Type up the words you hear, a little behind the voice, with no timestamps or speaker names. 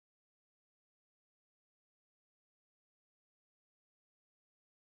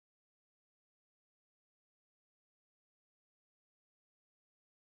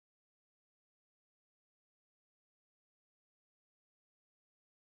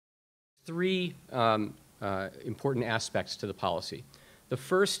three important aspects to the policy. The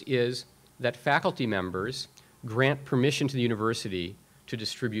first is that faculty members grant permission to the university to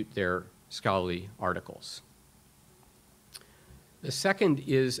distribute their scholarly articles. The second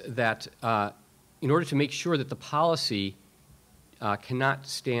is that in order to make sure that the policy cannot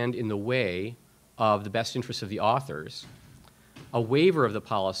stand in the way of the best interests of the authors, a waiver of the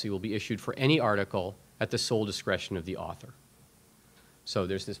policy will be issued for any article at the sole discretion of the author. So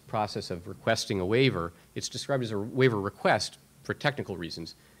there's this process of requesting a waiver. It's described as a waiver request for technical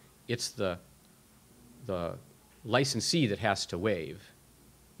reasons. It's the licensee that has to waive.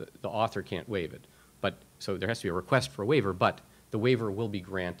 The author can't waive it. So there has to be a request for a waiver, but the waiver will be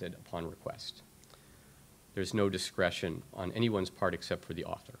granted upon request. There's no discretion on anyone's part except for the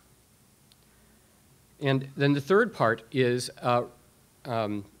author. And then the third part is a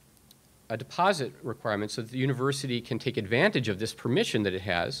deposit requirement so that the university can take advantage of this permission that it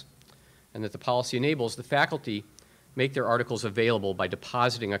has and that the policy enables the faculty make their articles available by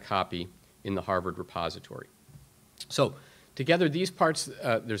depositing a copy in the Harvard repository. So together these parts,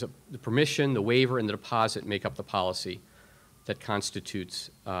 the permission, the waiver, and the deposit make up the policy that constitutes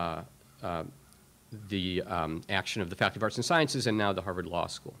the action of the Faculty of Arts and Sciences and now the Harvard Law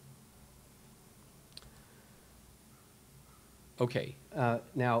School. Okay,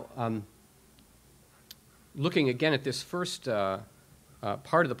 now looking again at this first part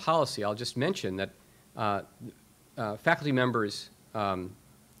of the policy, I'll just mention that faculty members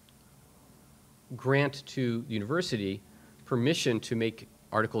grant to the university permission to make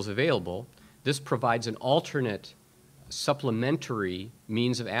articles available. This provides an alternate supplementary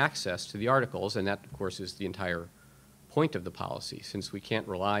means of access to the articles, and that, of course, is the entire point of the policy, since we can't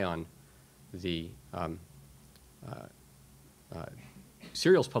rely on the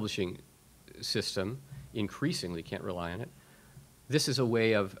serials publishing system, increasingly can't rely on it. This is a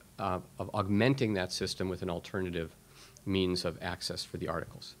way of augmenting that system with an alternative means of access for the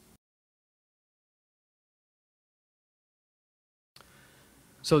articles.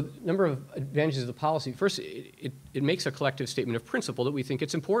 So a number of advantages of the policy. First, it makes a collective statement of principle that we think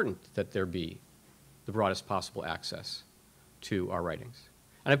it's important that there be the broadest possible access to our writings.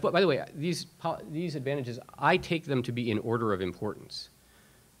 And by the way, these advantages, I take them to be in order of importance.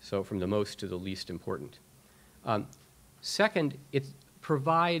 So from the most to the least important. Second, it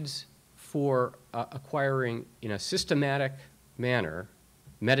provides for acquiring in a systematic manner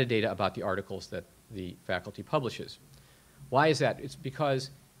metadata about the articles that the faculty publishes. Why is that? It's because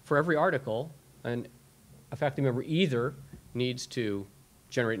for every article, a faculty member either needs to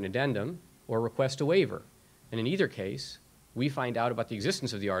generate an addendum or request a waiver. And in either case, we find out about the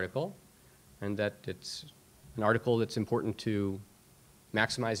existence of the article and that it's an article that's important to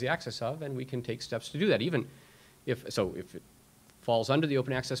maximize the access of, and we can take steps to do that. Even if it falls under the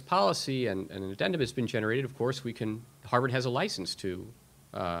open access policy and an addendum has been generated, of course, Harvard has a license to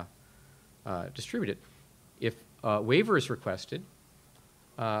distribute it. If a waiver is requested,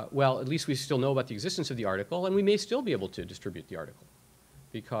 well, at least we still know about the existence of the article, and we may still be able to distribute the article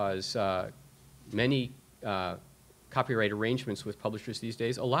because many copyright arrangements with publishers these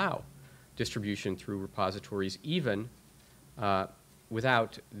days allow distribution through repositories even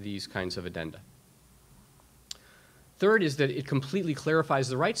without these kinds of addenda. Third is that it completely clarifies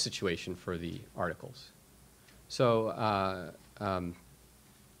the rights situation for the articles. So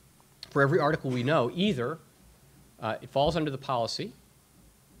for every article we know, either it falls under the policy,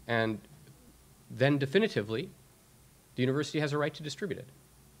 and then definitively the university has a right to distribute it,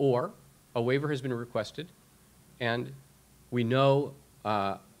 or a waiver has been requested, and we know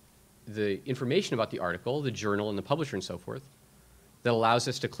the information about the article, the journal, and the publisher, and so forth, that allows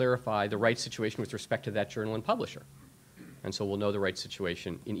us to clarify the rights situation with respect to that journal and publisher. And so we'll know the rights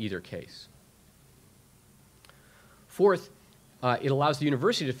situation in either case. Fourth, it allows the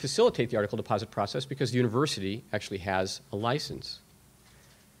university to facilitate the article deposit process because the university actually has a license.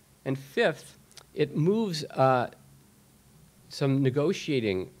 And fifth, it moves some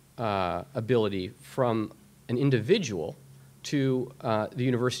negotiating ability from an individual to the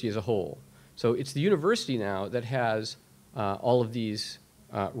university as a whole. So it's the university now that has all of these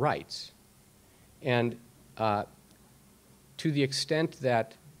rights. And to the extent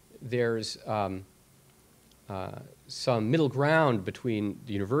that there's some middle ground between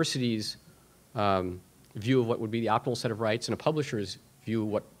the university's view of what would be the optimal set of rights and a publisher's view of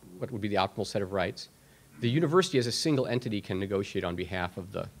what would be the optimal set of rights, the university as a single entity can negotiate on behalf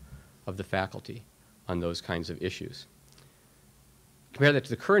of the faculty on those kinds of issues. Compare that to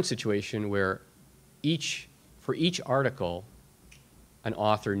the current situation where for each article, an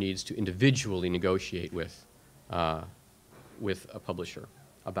author needs to individually negotiate with a publisher.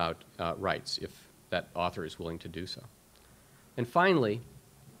 about rights if that author is willing to do so. And finally,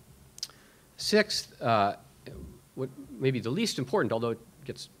 sixth, what may be the least important, although it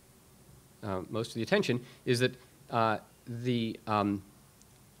gets most of the attention, is that the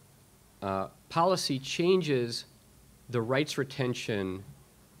policy changes the rights retention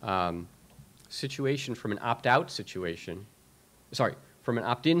situation from an opt-out situation, from an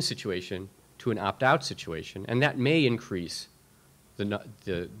opt-in situation to an opt-out situation, and that may increase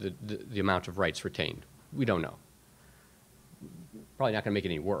the amount of rights retained. We don't know. Probably not going to make it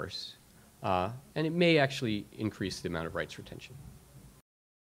any worse, and it may actually increase the amount of rights retention.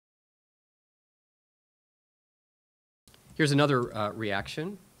 Here's another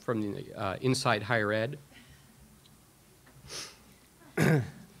reaction from the inside higher ed. It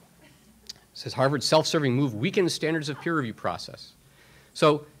says Harvard's self-serving move weakens standards of peer review process.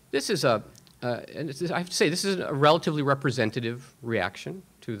 So this is I have to say, this is a relatively representative reaction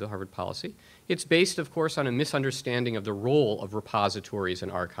to the Harvard policy. It's based, of course, on a misunderstanding of the role of repositories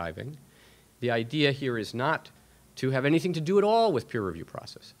and archiving. The idea here is not to have anything to do at all with peer review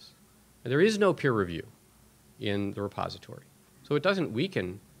processes. There is no peer review in the repository. So it doesn't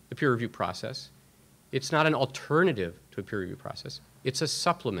weaken the peer review process. It's not an alternative to a peer review process. It's a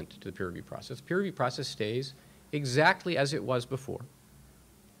supplement to the peer review process. The peer review process stays exactly as it was before.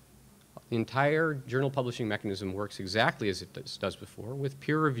 The entire journal publishing mechanism works exactly as it does before, with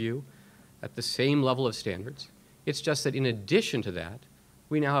peer review at the same level of standards. It's just that in addition to that,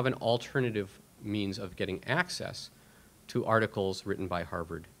 we now have an alternative means of getting access to articles written by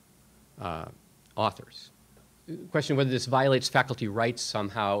Harvard authors. The question whether this violates faculty rights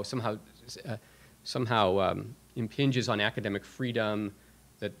somehow impinges on academic freedom,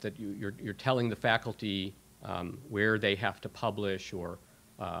 that you're telling the faculty where they have to publish or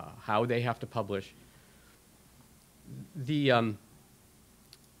how they have to publish. I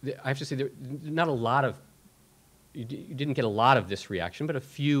have to say, not a lot of, you didn't get a lot of this reaction, but a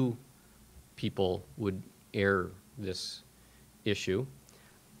few people would air this issue.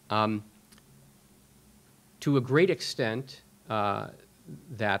 To a great extent,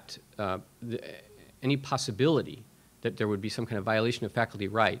 any possibility that there would be some kind of violation of faculty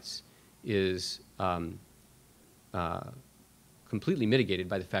rights is completely mitigated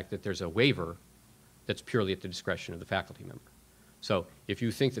by the fact that there's a waiver that's purely at the discretion of the faculty member. So if you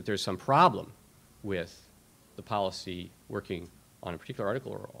think that there's some problem with the policy working on a particular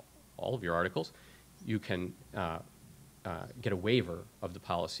article or all of your articles, you can get a waiver of the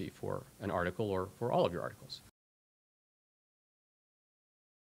policy for an article or for all of your articles.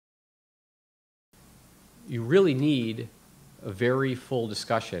 You really need a very full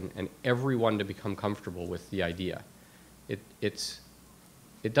discussion and everyone to become comfortable with the idea.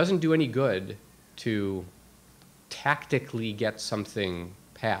 It doesn't do any good to tactically get something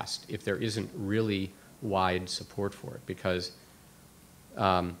passed if there isn't really wide support for it, because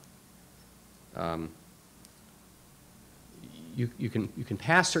you can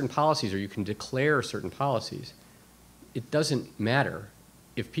pass certain policies or you can declare certain policies. It doesn't matter.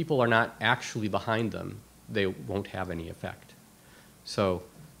 If people are not actually behind them, they won't have any effect. So,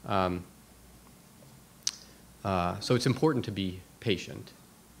 so it's important to be patient.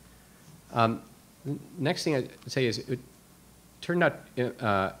 Next thing I'd say is it turned out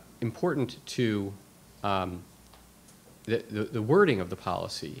important to the wording of the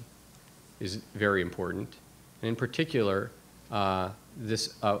policy is very important, and in particular,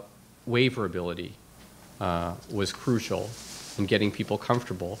 this waiver ability was crucial in getting people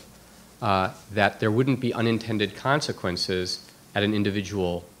comfortable that there wouldn't be unintended consequences at an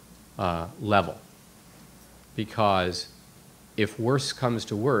individual level. Because if worse comes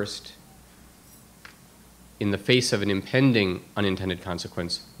to worst, in the face of an impending unintended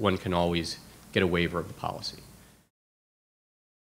consequence, one can always get a waiver of the policy.